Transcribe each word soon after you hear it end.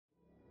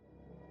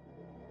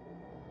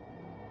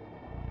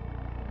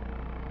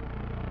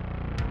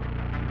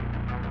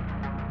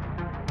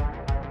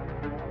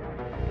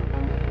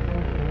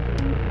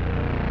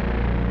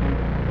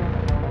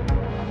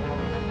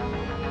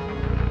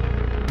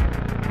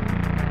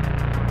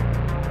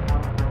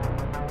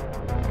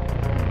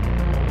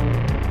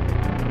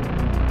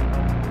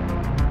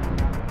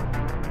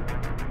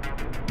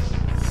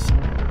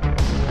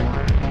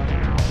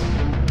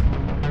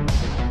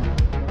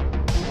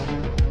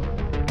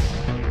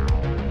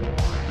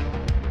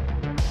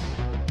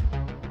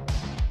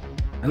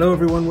Hello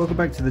everyone, welcome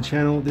back to the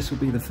channel. This will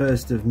be the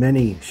first of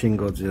many Shin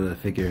Godzilla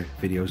figure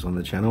videos on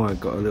the channel. I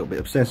got a little bit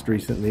obsessed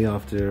recently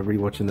after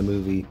rewatching the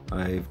movie.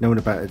 I've known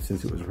about it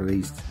since it was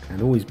released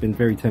and always been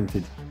very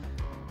tempted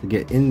to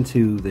get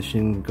into the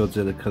Shin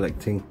Godzilla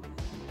collecting,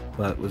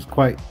 but was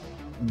quite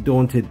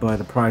daunted by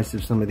the price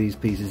of some of these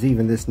pieces.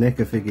 Even this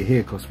Neca figure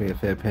here cost me a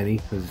fair penny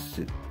because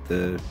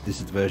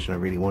this is the version I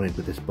really wanted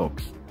with this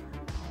box.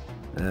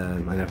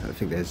 I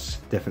think there's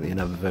definitely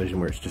another version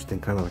where it's just in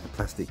kind of like a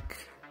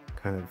plastic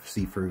kind of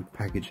see-through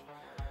package,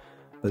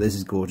 but this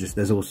is gorgeous.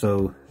 There's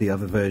also the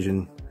other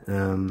version,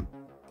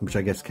 which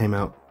I guess came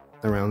out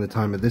around the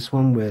time of this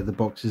one, where the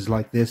box is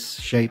like this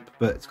shape,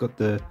 but it's got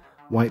the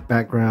white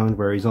background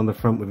where he's on the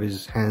front with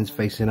his hands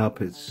facing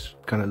up. It's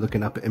kind of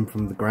looking up at him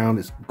from the ground.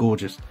 It's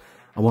gorgeous.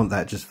 I want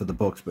that just for the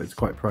box, but it's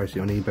quite pricey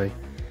on eBay.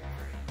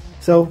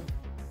 So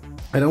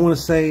I don't want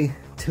to say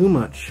too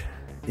much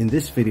in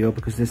this video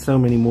because there's so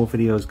many more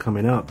videos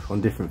coming up on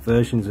different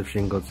versions of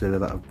Shin Godzilla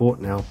that I've bought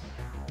now,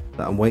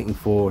 that I'm waiting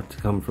for to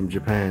come from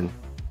Japan.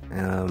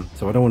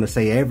 So I don't want to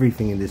say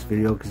everything in this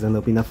video because then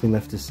there'll be nothing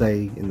left to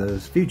say in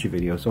those future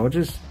videos. So I'll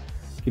just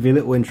give you a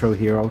little intro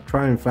here. I'll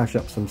try and flash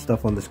up some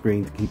stuff on the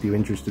screen to keep you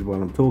interested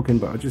while I'm talking,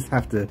 but I just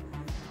have to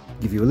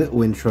give you a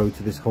little intro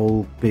to this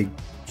whole big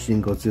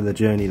Shin Godzilla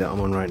journey that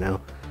I'm on right now.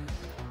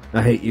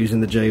 I hate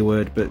using the J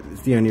word, but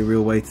it's the only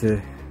real way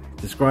to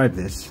describe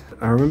this.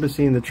 I remember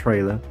seeing the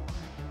trailer,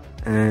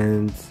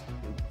 and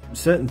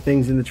certain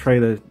things in the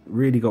trailer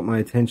really got my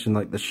attention,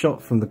 like the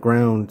shot from the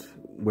ground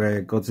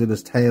where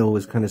Godzilla's tail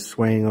was kind of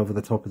swaying over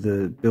the top of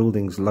the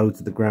buildings low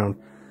to the ground,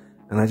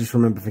 and I just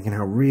remember thinking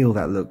how real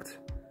that looked.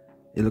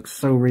 It looks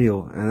so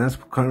real, and that's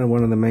kind of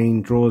one of the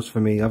main draws for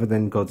me, other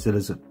than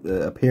Godzilla's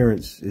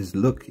appearance, his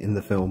look in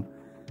the film,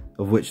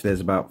 of which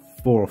there's about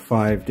 4 or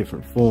 5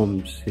 different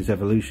forms, his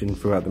evolution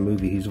throughout the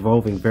movie. He's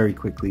evolving very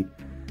quickly.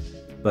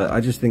 But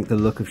I just think the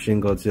look of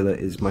Shin Godzilla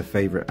is my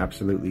favourite,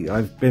 absolutely.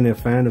 I've been a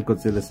fan of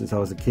Godzilla since I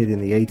was a kid in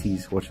the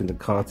 80s, watching the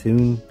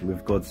cartoon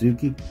with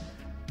Godzuki.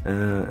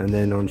 And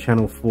then on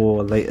Channel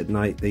 4, late at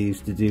night, they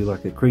used to do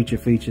like a creature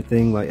feature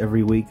thing. Like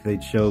every week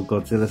they'd show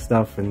Godzilla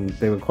stuff, and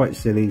they were quite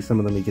silly. Some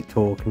of them he could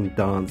talk and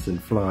dance and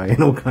fly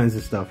and all kinds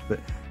of stuff, but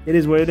it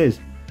is what it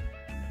is.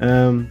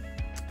 And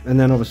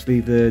then obviously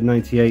the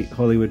 98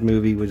 Hollywood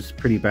movie was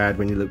pretty bad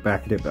when you look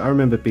back at it, but I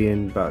remember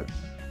being about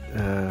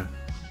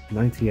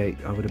 98,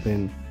 I would have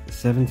been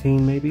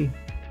 17 maybe.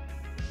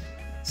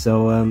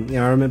 So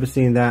yeah, I remember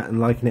seeing that and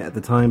liking it at the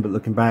time, but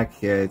looking back,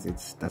 yeah,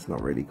 that's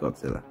not really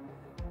Godzilla.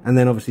 And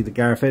then obviously the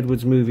Gareth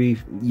Edwards movie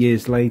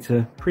years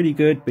later, pretty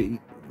good, but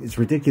it's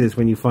ridiculous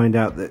when you find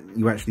out that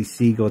you actually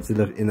see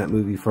Godzilla in that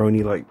movie for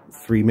only like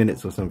 3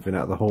 minutes or something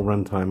out of the whole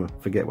runtime.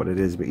 I forget what it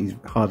is, but he's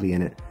hardly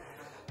in it.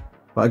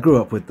 But I grew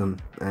up with them,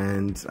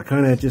 and I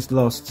kind of just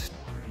lost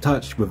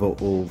touch with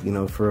it all, you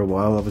know, for a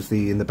while.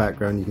 Obviously in the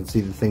background you can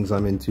see the things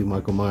I'm into: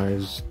 Michael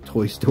Myers,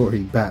 Toy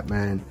Story,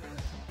 Batman,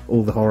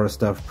 all the horror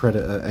stuff,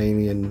 Predator,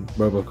 Alien,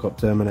 Robocop,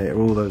 Terminator,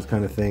 all those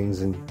kind of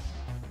things. And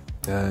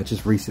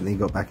just recently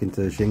got back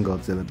into Shin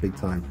Godzilla big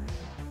time.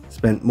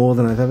 Spent more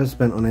than I've ever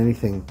spent on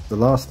anything. The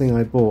last thing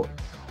I bought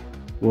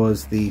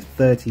was the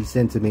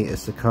 30cm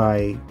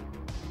Sakai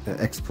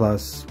X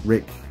Plus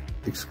Rick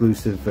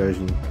exclusive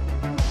version.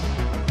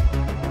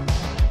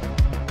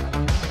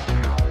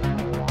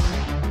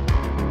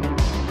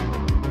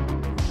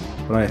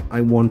 But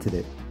I wanted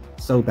it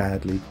so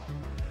badly,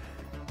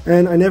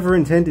 and I never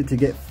intended to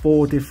get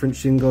 4 different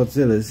Shin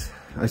Godzillas.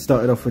 I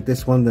started off with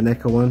this one, the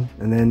Neca one,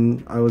 and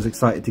then I was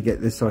excited to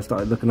get this, so I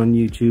started looking on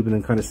YouTube and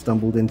then kind of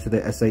stumbled into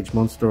the SH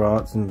Monster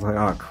Arts and was like,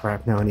 oh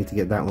crap, now I need to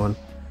get that one.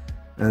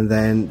 And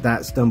then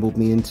that stumbled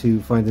me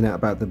into finding out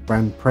about the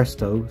Ban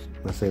Presto,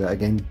 I say that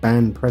again,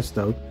 Ban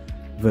Presto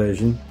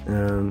version.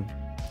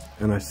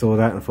 And I saw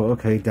that and I thought,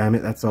 okay, damn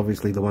it, that's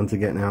obviously the one to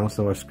get now.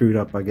 So I screwed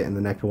up by getting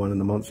the Neca one and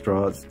the Monster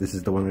Arts. This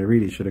is the one I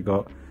really should have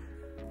got.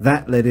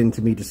 That led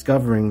into me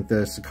discovering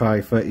the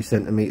Sakai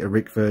 30cm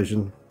Rick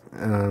version.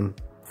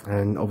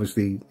 And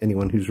obviously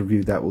anyone who's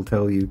reviewed that will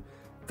tell you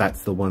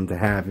that's the one to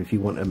have. If you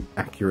want an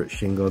accurate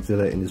Shin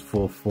Godzilla in his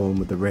 4th form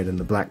with the red and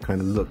the black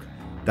kind of look,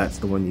 that's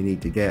the one you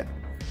need to get.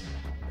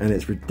 And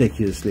it's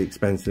ridiculously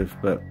expensive,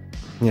 but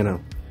you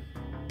know,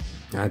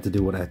 I had to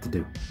do what I had to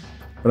do.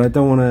 But I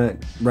don't want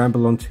to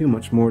ramble on too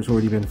much more. It's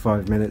already been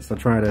 5 minutes. I'll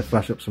try to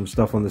flash up some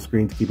stuff on the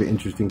screen to keep it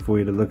interesting for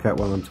you to look at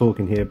while I'm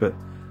talking here, but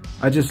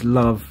I just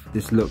love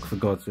this look for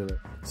Godzilla.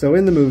 So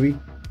in the movie,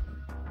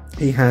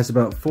 he has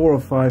about 4 or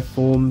 5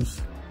 forms,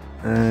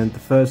 and the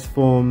first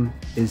form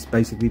is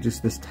basically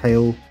just this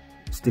tail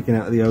sticking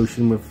out of the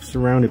ocean with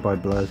surrounded by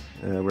blood,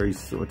 where he's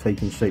sort of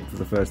taking shape for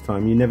the first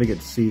time. You never get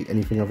to see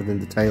anything other than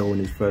the tail in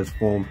his first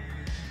form.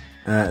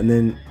 And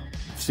then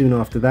soon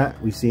after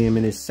that, we see him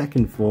in his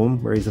 2nd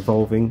form, where he's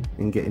evolving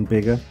and getting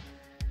bigger.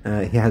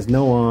 He has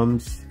no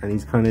arms, and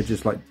he's kind of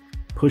just like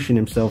pushing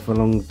himself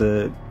along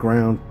the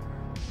ground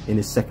in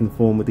his 2nd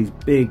form with these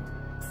big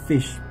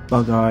fish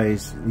bug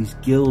eyes, these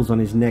gills on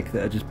his neck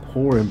that are just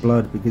pouring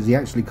blood because he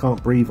actually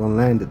can't breathe on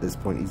land at this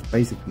point. He's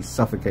basically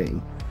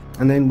suffocating.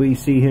 and then we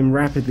see him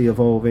rapidly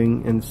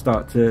evolving and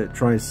start to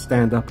try and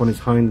stand up on his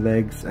hind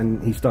legs,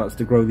 and he starts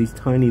to grow these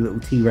tiny little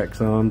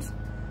T-Rex arms,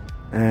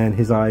 and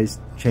his eyes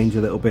change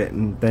a little bit,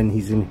 and then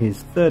he's in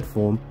his third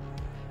form.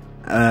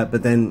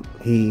 But then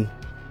he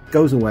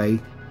goes away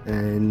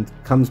and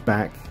comes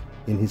back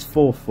in his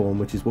fourth form,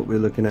 which is what we're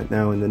looking at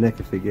now in the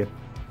Neca figure.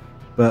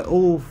 But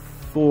all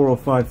 4 or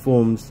 5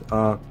 forms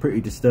are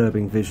pretty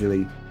disturbing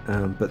visually,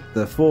 but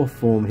the fourth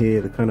form here,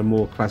 the kind of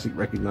more classic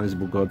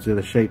recognizable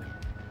Godzilla shape,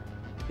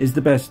 is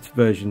the best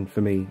version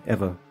for me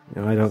ever.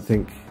 You know, I don't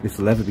think this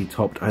will ever be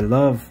topped. I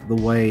love the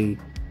way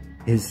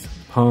his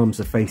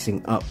palms are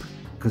facing up,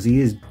 because he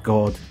is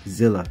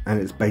Godzilla, and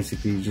it's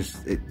basically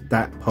just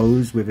that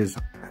pose with his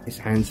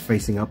hands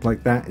facing up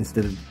like that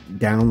instead of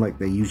down like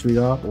they usually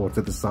are, or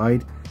to the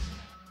side,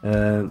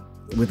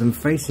 with them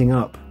facing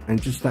up,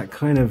 and just that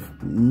kind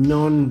of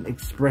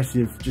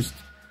non-expressive, just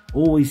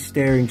always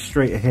staring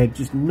straight ahead,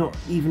 just not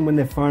even when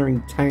they're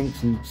firing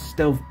tanks and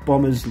stealth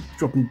bombers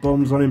dropping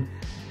bombs on him,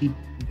 he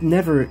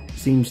never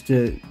seems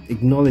to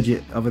acknowledge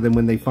it, other than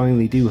when they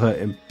finally do hurt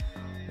him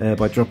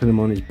by dropping him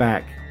on his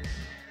back,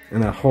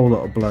 and a whole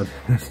lot of blood.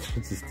 It's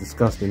just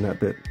disgusting, that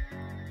bit.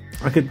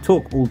 I could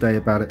talk all day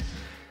about it.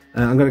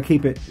 I'm going to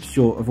keep it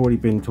short. I've already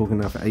been talking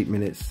now for 8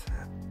 minutes,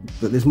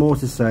 but there's more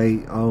to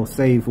say. I'll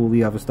save all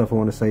the other stuff I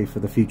want to say for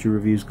the future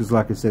reviews, because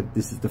like I said,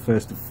 this is the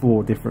first of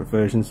 4 different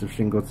versions of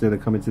Shin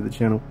Godzilla coming to the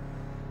channel.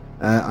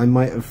 I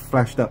might have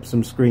flashed up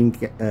some screen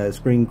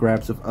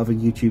grabs of other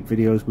YouTube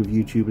videos with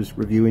YouTubers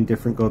reviewing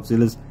different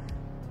Godzillas.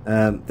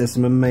 There's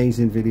some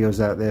amazing videos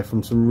out there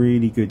from some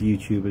really good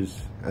YouTubers.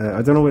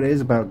 I don't know what it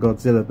is about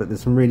Godzilla, but there's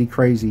some really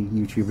crazy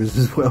YouTubers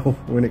as well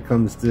when it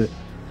comes to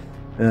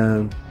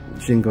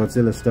Shin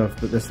Godzilla stuff.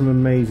 But there's some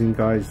amazing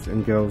guys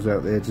and girls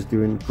out there just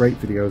doing great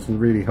videos and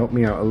really helped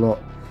me out a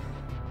lot,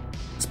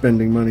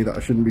 spending money that I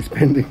shouldn't be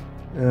spending.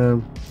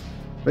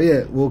 But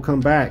yeah, we'll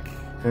come back,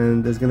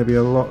 and there's going to be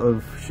a lot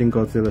of Shin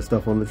Godzilla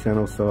stuff on the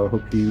channel, so I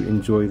hope you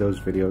enjoy those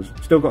videos.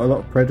 Still got a lot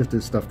of Predator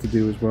stuff to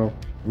do as well.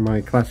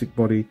 My classic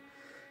body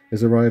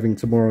is arriving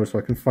tomorrow, so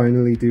I can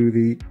finally do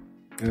the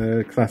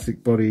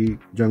classic body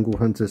Jungle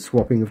Hunter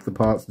swapping of the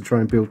parts to try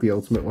and build the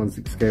ultimate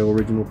 1/6 scale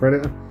original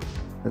Predator.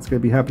 That's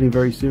going to be happening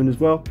very soon as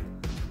well.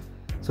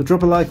 So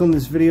drop a like on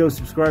this video,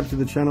 subscribe to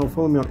the channel,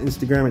 follow me on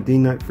Instagram at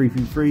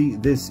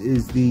DKnight333. This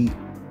is the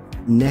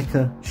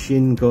Neca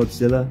Shin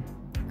Godzilla,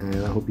 and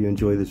I hope you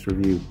enjoy this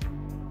review.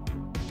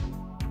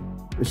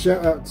 A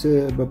shout out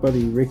to my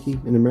buddy Ricky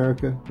in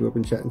America, who I've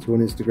been chatting to on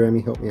Instagram.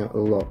 He helped me out a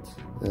lot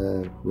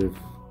with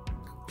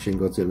Shin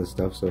Godzilla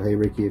stuff, so hey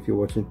Ricky, if you're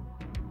watching.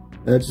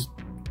 Just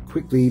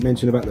quickly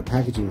mention about the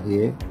packaging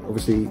here.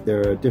 Obviously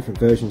there are different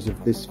versions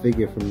of this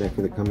figure from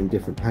Neca that come in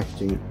different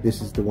packaging.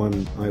 This is the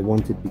one I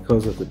wanted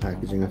because of the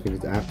packaging. I think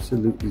it's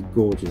absolutely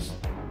gorgeous.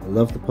 I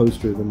love the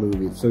poster of the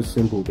movie. It's so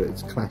simple, but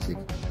it's classic.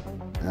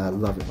 I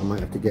love it. I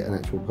might have to get an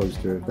actual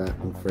poster of that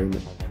and frame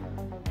it.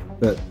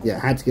 But yeah,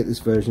 I had to get this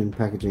version.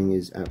 Packaging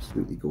is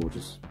absolutely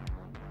gorgeous.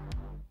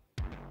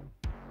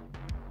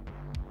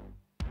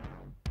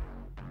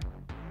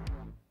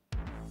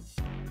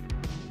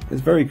 It's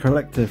very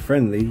collector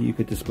friendly. You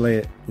could display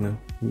it, you know,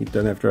 you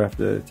don't have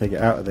to take it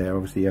out of there.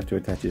 Obviously you have to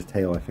attach his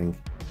tail, I think,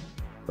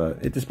 but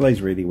it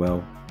displays really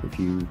well if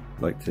you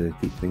like to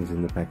keep things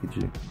in the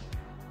packaging.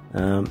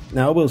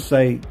 Now I will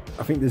say,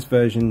 I think this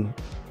version,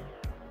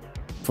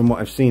 from what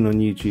I've seen on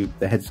YouTube,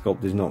 the head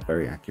sculpt is not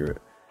very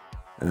accurate,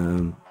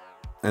 and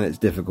it's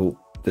difficult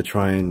to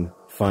try and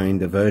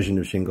find a version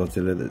of Shin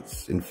Godzilla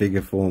that's in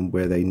figure form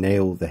where they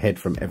nail the head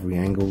from every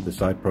angle, the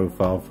side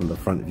profile, from the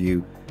front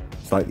view,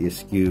 slightly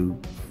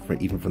askew,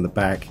 even from the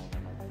back.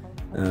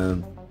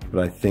 But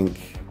I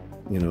think,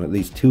 you know, at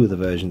least 2 of the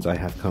versions I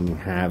have coming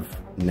have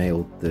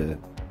nailed the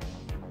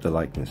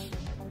likeness.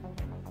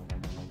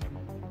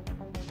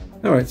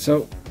 Alright,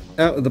 so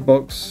out of the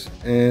box,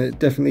 and it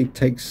definitely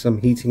takes some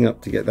heating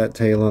up to get that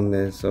tail on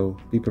there, so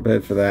be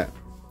prepared for that.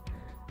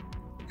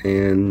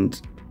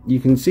 And you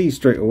can see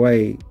straight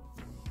away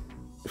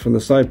from the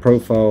side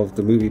profile of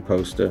the movie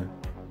poster,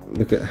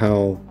 look at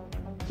how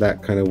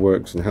that kind of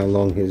works and how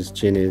long his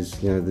chin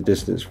is, you know, the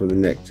distance from the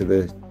neck to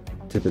the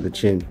tip of the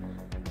chin.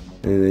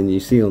 And then you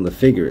see on the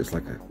figure it's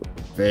like a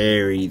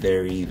very,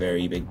 very,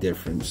 very big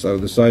difference. So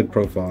the side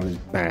profile is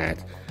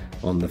bad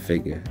on the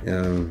figure.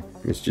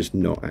 It's just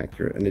not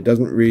accurate, and it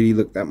doesn't really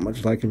look that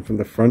much like him from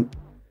the front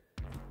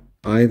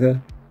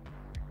either.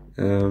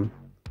 Yeah,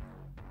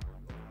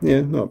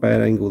 not a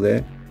bad angle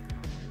there.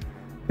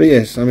 But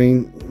yes, I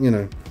mean, you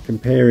know,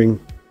 comparing,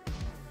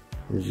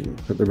 as you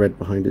put the red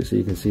behind it so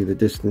you can see the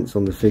distance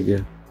on the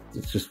figure,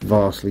 it's just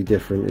vastly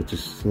different. It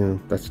just, you know,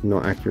 that's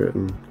not accurate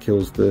and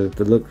kills the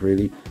look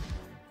really.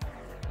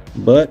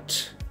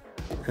 But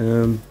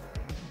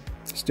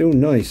still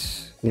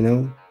nice, you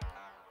know.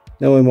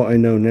 Knowing what I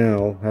know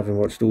now, having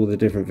watched all the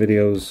different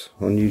videos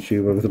on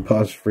YouTube over the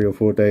past 3 or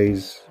 4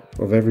 days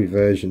of every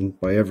version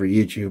by every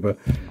YouTuber,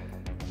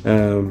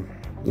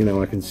 you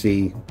know, I can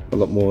see a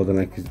lot more than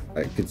I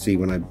could see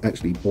when I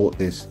actually bought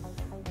this.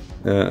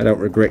 I don't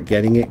regret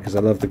getting it because I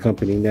love the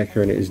company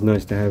Neca, and it is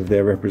nice to have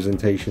their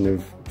representation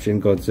of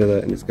Shin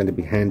Godzilla, and it's going to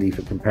be handy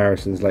for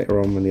comparisons later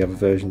on when the other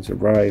versions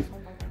arrive.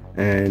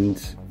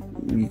 And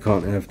you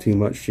can't have too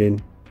much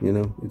Shin, you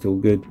know, it's all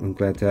good. I'm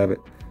glad to have it.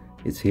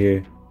 It's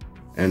here.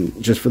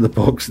 And just for the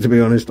box, to be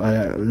honest,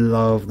 I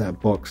love that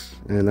box,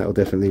 and that will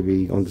definitely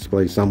be on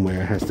display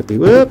somewhere. It has to be.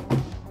 Whoop!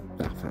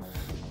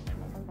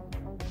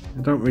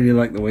 I don't really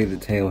like the way the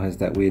tail has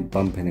that weird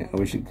bump in it. I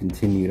wish it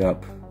continued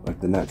up, like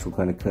the natural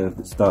kind of curve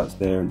that starts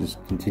there and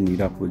just continued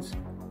upwards.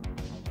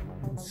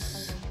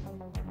 It's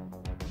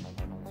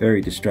very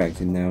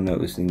distracting now,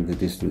 noticing the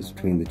distance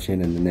between the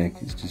chin and the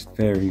neck. It's just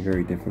very,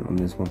 very different on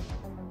this one.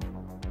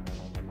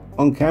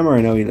 On camera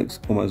I know he looks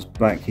almost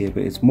black here,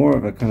 but it's more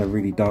of a kind of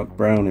really dark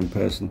brown in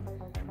person.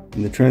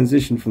 And the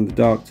transition from the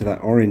dark to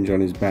that orange on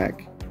his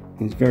back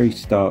is very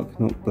stark,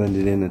 not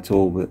blended in at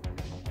all. But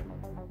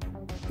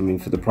I mean,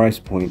 for the price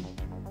point,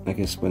 I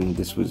guess when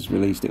this was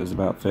released it was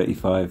about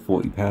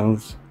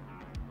 £35–40.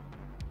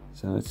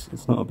 So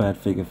it's not a bad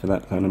figure for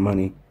that kind of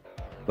money.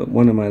 But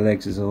one of my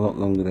legs is a lot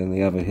longer than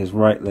the other. His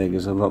right leg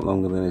is a lot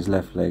longer than his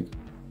left leg.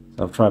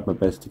 So I've tried my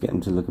best to get him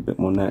to look a bit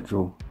more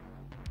natural.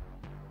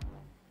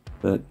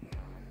 But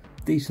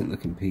decent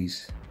looking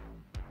piece.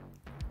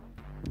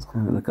 Let's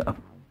kind of look up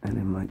at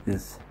him like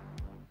this.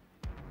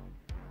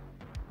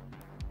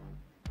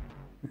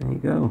 There you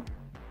go.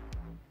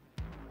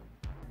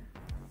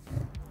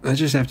 I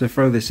just have to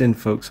throw this in,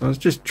 folks. I was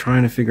just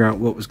trying to figure out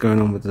what was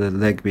going on with the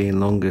leg being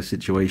longer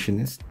situation.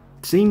 It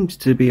seems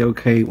to be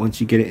okay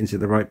once you get it into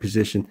the right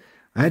position.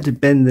 I had to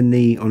bend the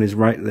knee on his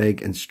right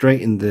leg and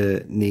straighten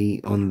the knee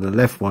on the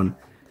left one.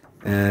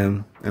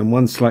 And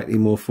one slightly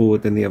more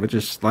forward than the other,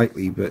 just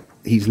slightly, but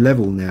he's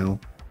level now.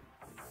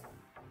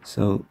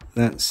 So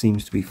that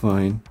seems to be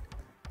fine.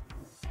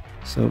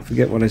 So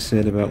forget what I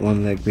said about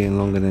one leg being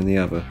longer than the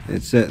other.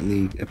 It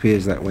certainly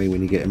appears that way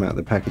when you get him out of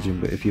the packaging,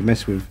 but if you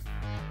mess with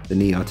the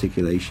knee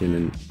articulation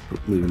and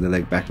moving the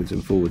leg backwards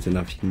and forwards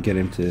enough, you can get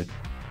him to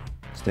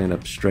stand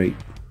up straight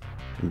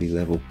and be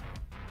level.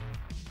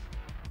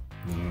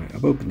 Alright,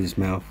 I've opened his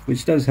mouth,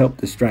 which does help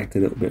distract a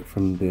little bit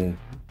from the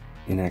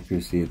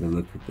inaccuracy of the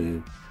look of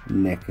the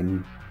neck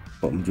and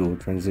bottom jaw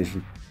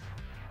transition.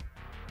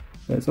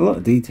 There's a lot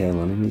of detail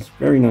on him. He's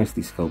very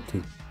nicely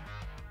sculpted.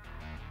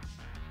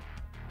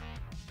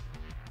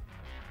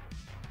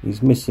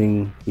 He's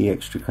missing the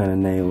extra kind of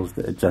nails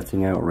that are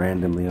jutting out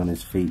randomly on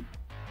his feet,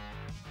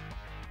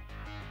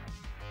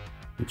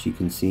 which you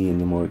can see in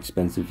the more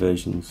expensive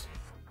versions.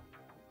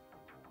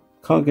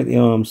 Can't get the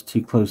arms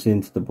too close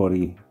into the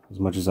body as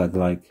much as I'd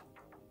like,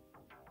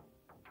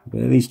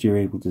 but at least you're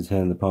able to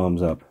turn the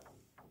palms up.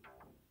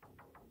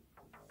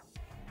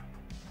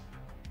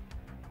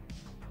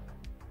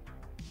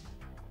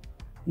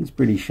 He's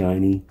pretty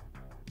shiny.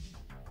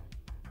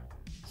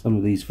 Some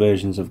of these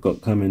versions I've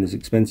got coming, as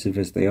expensive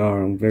as they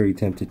are, I'm very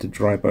tempted to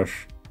dry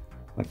brush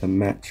like a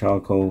matte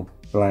charcoal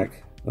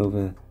black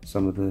over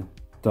some of the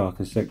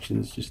darker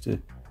sections just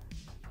to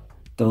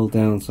dull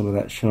down some of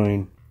that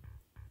shine.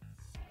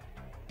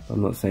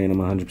 I'm not saying I'm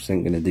 100%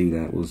 going to do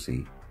that, we'll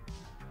see.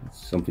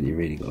 It's something you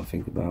really got to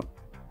think about.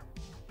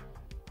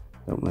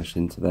 Don't rush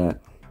into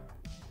that.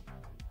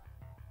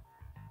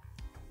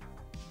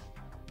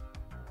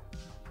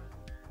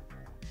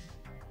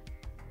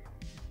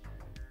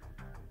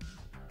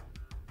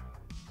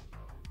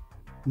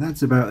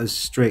 That's about as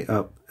straight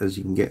up as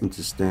you can get him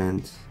to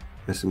stand,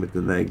 messing with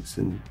the legs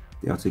and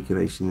the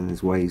articulation in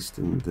his waist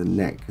and the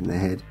neck and the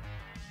head,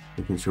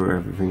 making sure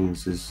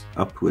everything's as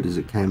upward as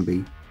it can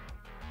be.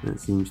 That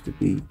seems to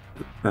be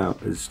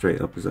about as straight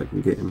up as I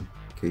can get him,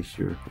 in case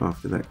you're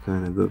after that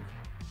kind of look.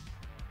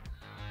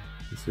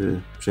 It's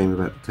a shame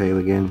about the tail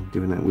again,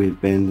 doing that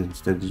weird bend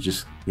instead of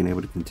just being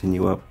able to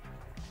continue up.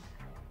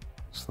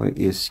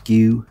 Slightly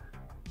askew.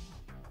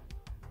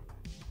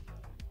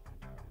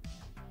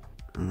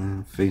 And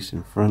then face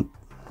in front.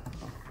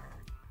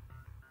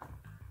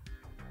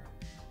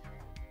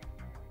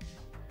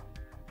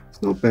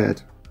 It's not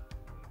bad,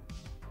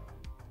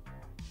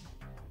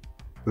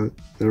 but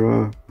there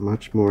are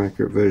much more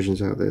accurate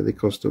versions out there. They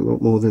cost a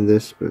lot more than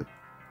this, but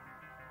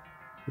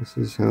this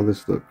is how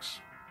this looks.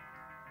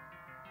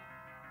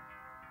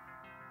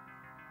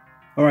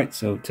 Alright,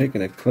 so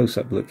taking a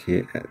close-up look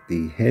here at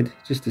the head,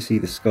 just to see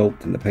the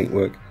sculpt and the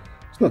paintwork.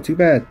 It's not too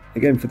bad.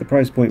 Again, for the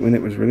price point when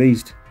it was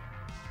released,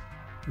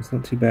 it's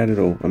not too bad at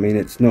all. I mean,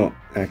 it's not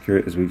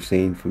accurate as we've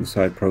seen from the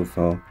side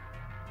profile,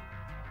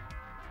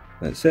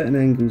 but at certain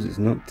angles it's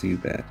not too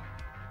bad.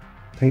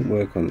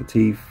 Paintwork on the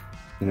teeth,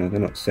 you know,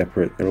 they're not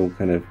separate, they're all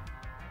kind of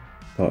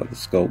part of the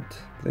sculpt.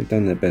 They've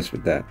done their best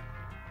with that.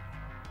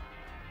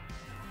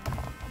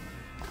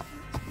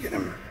 Get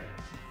him.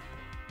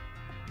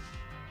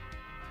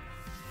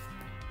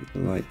 Get the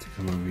light to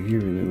come over here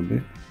a little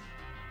bit.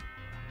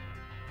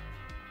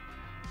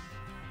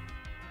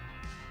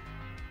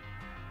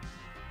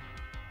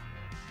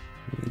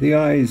 The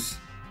eyes,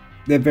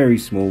 they're very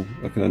small.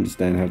 I can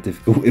understand how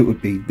difficult it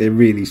would be. They're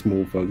really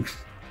small, folks.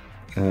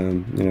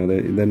 You know,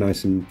 they're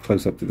nice and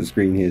close up to the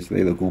screen here, so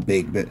they look all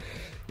big, but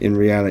in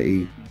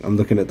reality, I'm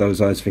looking at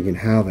those eyes thinking,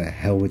 how the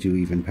hell would you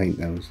even paint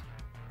those?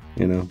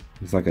 You know,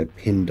 it's like a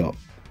pin dot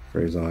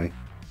for his eye.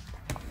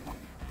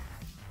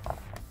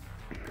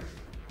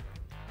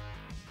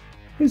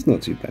 It's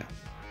not too bad.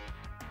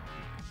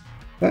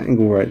 That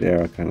angle right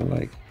there I kind of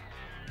like.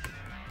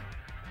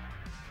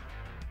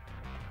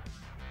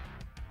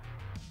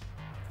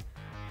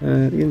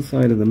 The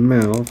inside of the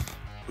mouth,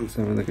 let's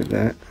have a look at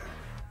that.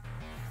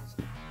 It's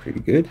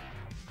pretty good.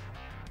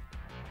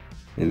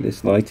 In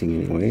this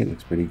lighting anyway, it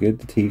looks pretty good.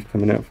 The teeth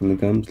coming out from the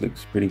gums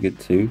looks pretty good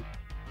too.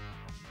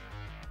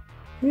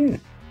 Yeah.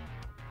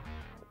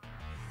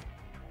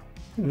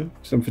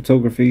 Some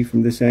photography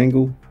from this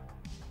angle.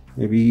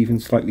 Maybe even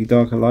slightly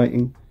darker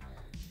lighting.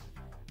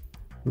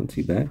 Not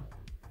too bad.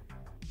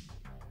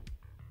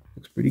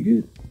 Looks pretty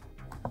good.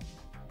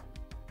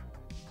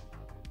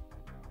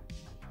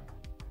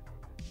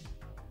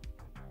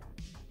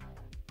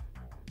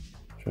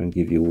 Try and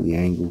give you all the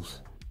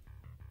angles.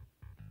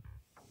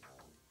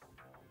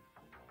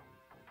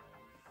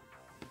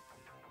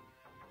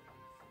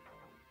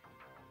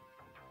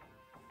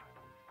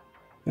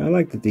 I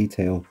like the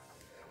detail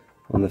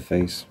on the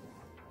face.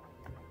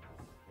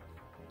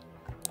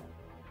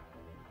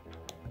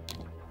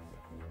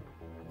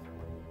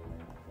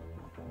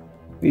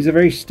 He's a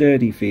very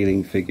sturdy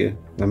feeling figure.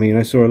 I mean,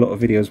 I saw a lot of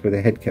videos where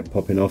the head kept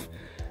popping off.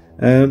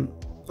 I'm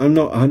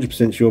not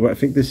 100% sure, but I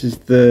think this is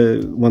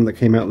the one that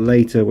came out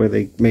later where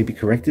they maybe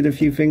corrected a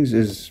few things,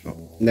 as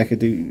Neca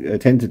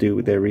tend to do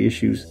with their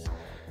reissues.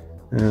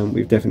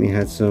 We've definitely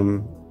had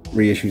some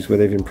reissues where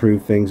they've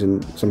improved things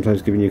and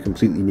sometimes given you a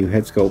completely new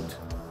head sculpt.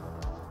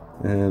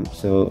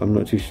 So I'm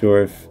not too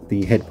sure if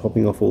the head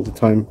popping off all the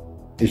time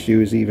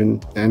issue is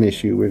even an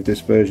issue with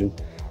this version.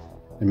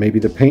 And maybe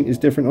the paint is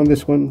different on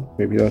this one,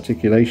 maybe the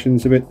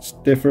articulation's a bit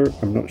stiffer,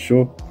 I'm not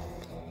sure.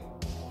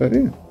 But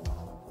yeah.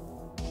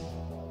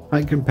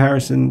 By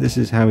comparison, this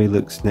is how he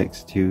looks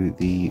next to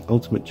the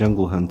Ultimate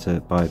Jungle Hunter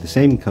by the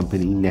same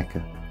company,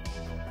 Neca.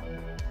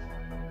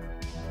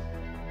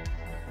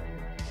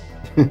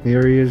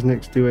 Here he is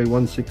next to a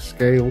 1/6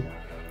 scale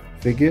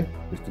figure,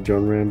 Mr.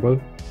 John Rambo.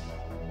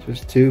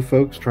 Just two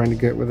folks trying to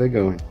get where they're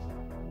going.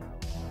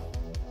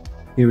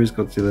 Here is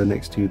Godzilla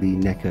next to the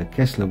Neca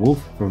Kessler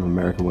Wolf from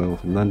American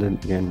Werewolf in London.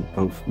 Again,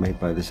 both made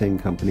by the same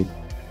company.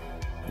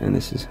 And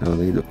this is how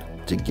they look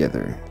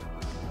together.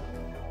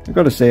 I've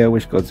got to say, I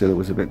wish Godzilla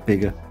was a bit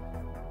bigger.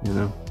 You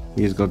know,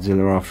 he is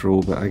Godzilla after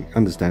all, but I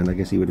understand, I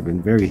guess he would have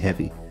been very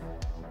heavy.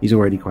 He's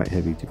already quite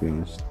heavy, to be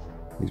honest.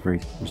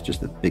 He's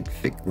just a big,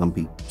 thick,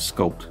 lumpy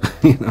sculpt,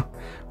 you know,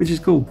 which is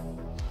cool.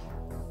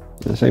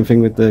 The same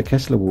thing with the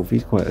Kessler Wolf.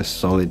 He's quite a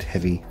solid,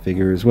 heavy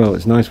figure as well.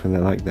 It's nice when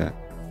they're like that.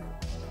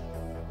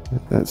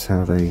 But that's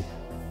how they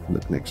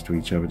look next to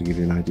each other, to give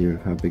you an idea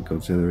of how big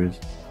Godzilla is.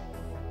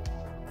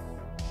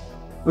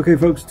 Okay,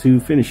 folks, to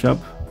finish up,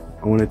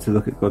 I wanted to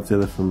look at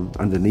Godzilla from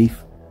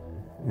underneath,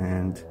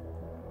 and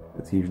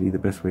that's usually the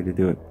best way to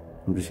do it.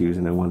 I'm just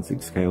using a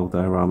 1/6 scale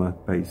diorama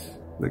base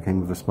that came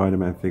with a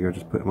Spider-Man figure. I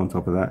just put him on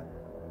top of that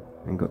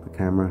and got the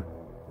camera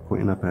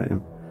pointing up at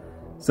him.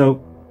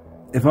 So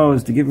if I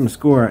was to give him a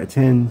score out of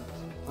 10,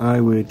 I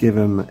would give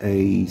him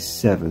a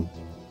 7.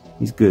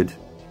 He's good,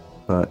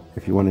 but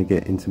if you want to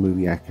get into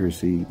movie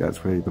accuracy,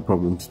 that's where the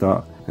problems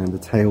start. And the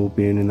tail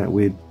being in that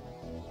weird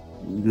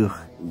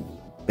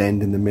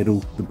bend in the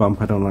middle, the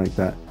bump, I don't like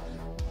that.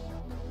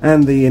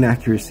 And the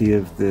inaccuracy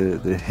of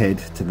the head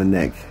to the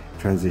neck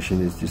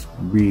transition is just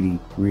really,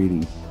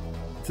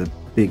 it's a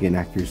big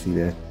inaccuracy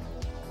there.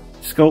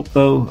 Sculpt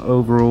though,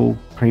 overall,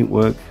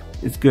 paintwork,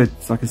 it's good.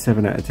 It's like a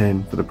 7 out of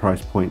 10 for the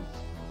price point.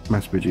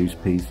 Mass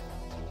produced piece.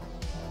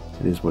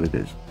 It is what it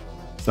is.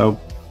 So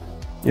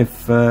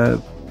if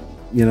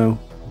you know,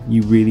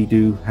 you really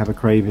do have a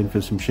craving for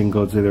some Shin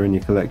Godzilla in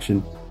your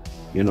collection,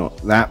 you're not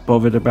that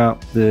bothered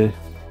about the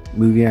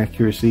movie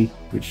accuracy,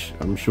 which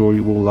I'm sure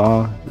you all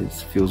are. It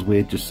feels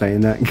weird just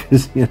saying that,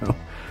 because you know,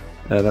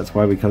 that's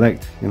why we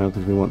collect, you know,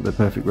 because we want the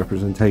perfect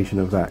representation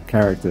of that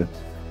character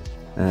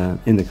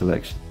in the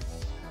collection.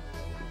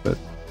 But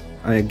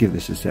I give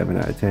this a 7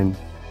 out of 10.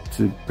 It's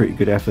a pretty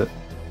good effort.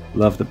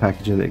 Love the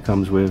packaging that it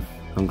comes with.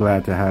 I'm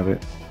glad to have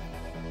it.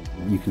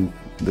 You can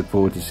look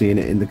forward to seeing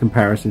it in the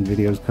comparison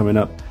videos coming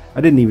up.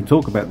 I didn't even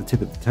talk about the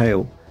tip of the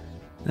tail,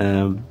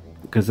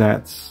 because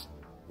that's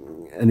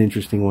an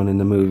interesting one in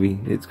the movie.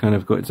 It's kind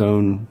of got its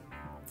own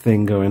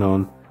thing going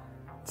on.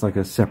 It's like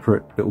a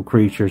separate little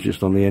creature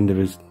just on the end of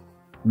his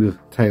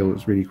tail.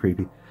 It's really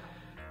creepy.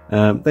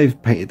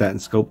 They've painted that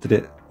and sculpted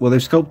it. Well,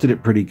 they've sculpted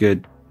it pretty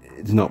good.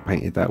 It's not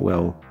painted that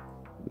well,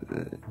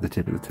 the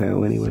tip of the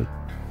tail anyway.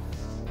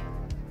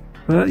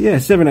 But yeah,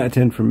 7 out of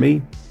 10 from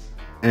me.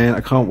 And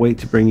I can't wait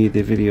to bring you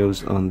the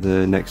videos on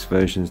the next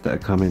versions that are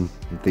coming.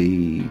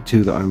 The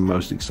two that I'm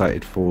most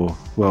excited for,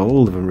 well,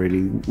 all of them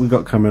really. We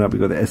got coming up, we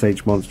got the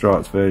SH Monster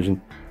Arts version.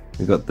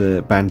 We got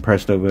the Band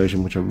Presto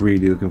version, which I'm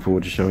really looking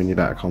forward to showing you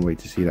that. I can't wait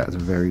to see that. It's a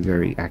very,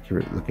 very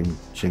accurate looking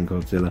Shin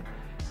Godzilla.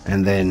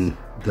 And then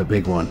the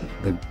big one,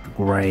 the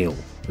Grail,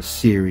 the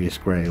serious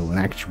Grail, an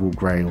actual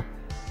Grail,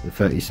 the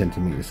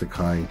 30cm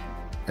Sakai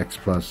X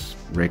Plus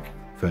rig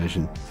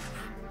version.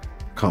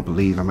 can't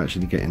believe I'm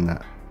actually getting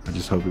that. I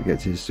just hope it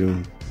gets here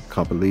soon.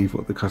 Can't believe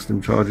what the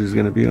custom charge is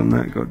going to be on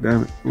that. God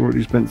damn it, we've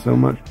already spent so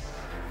much.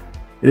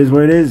 It is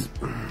what it is.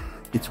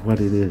 It's what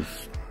it is.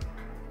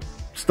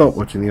 Stop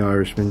watching The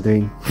Irishman,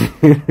 Dean.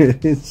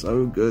 It's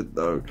so good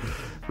though.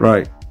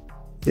 Right,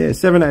 yeah,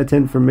 7 out of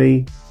 10 from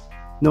me.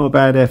 Not a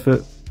bad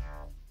effort.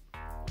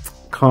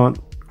 Can't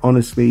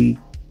honestly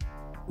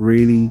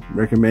really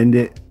recommend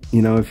it.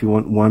 You know, if you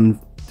want one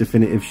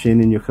definitive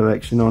Shin in your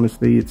collection,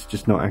 honestly, it's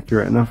just not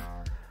accurate enough.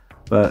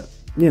 But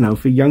you know,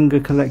 for younger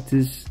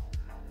collectors,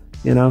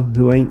 you know,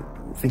 who ain't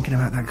thinking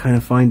about that kind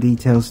of fine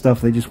detail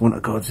stuff, they just want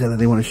a Godzilla,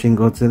 they want a Shin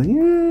Godzilla.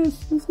 Yeah,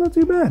 it's not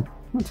too bad.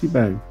 Not too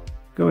bad.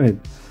 Go ahead.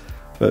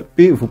 But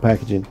beautiful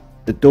packaging.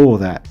 Adore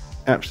that.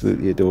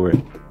 Absolutely adore it.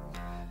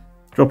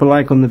 Drop a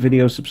like on the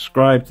video,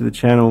 subscribe to the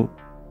channel,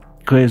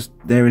 because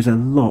there is a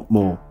lot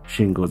more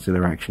Shin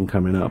Godzilla action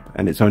coming up,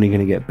 and it's only going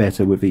to get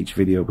better with each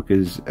video,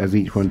 because as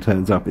each one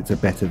turns up, it's a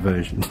better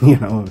version. You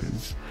know,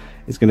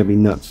 it's going to be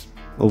nuts.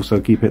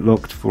 Also, keep it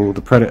locked for all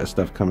the Predator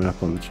stuff coming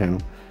up on the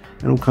channel,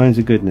 and all kinds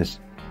of goodness.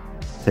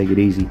 Take it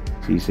easy.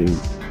 See you soon.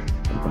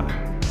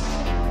 Bye.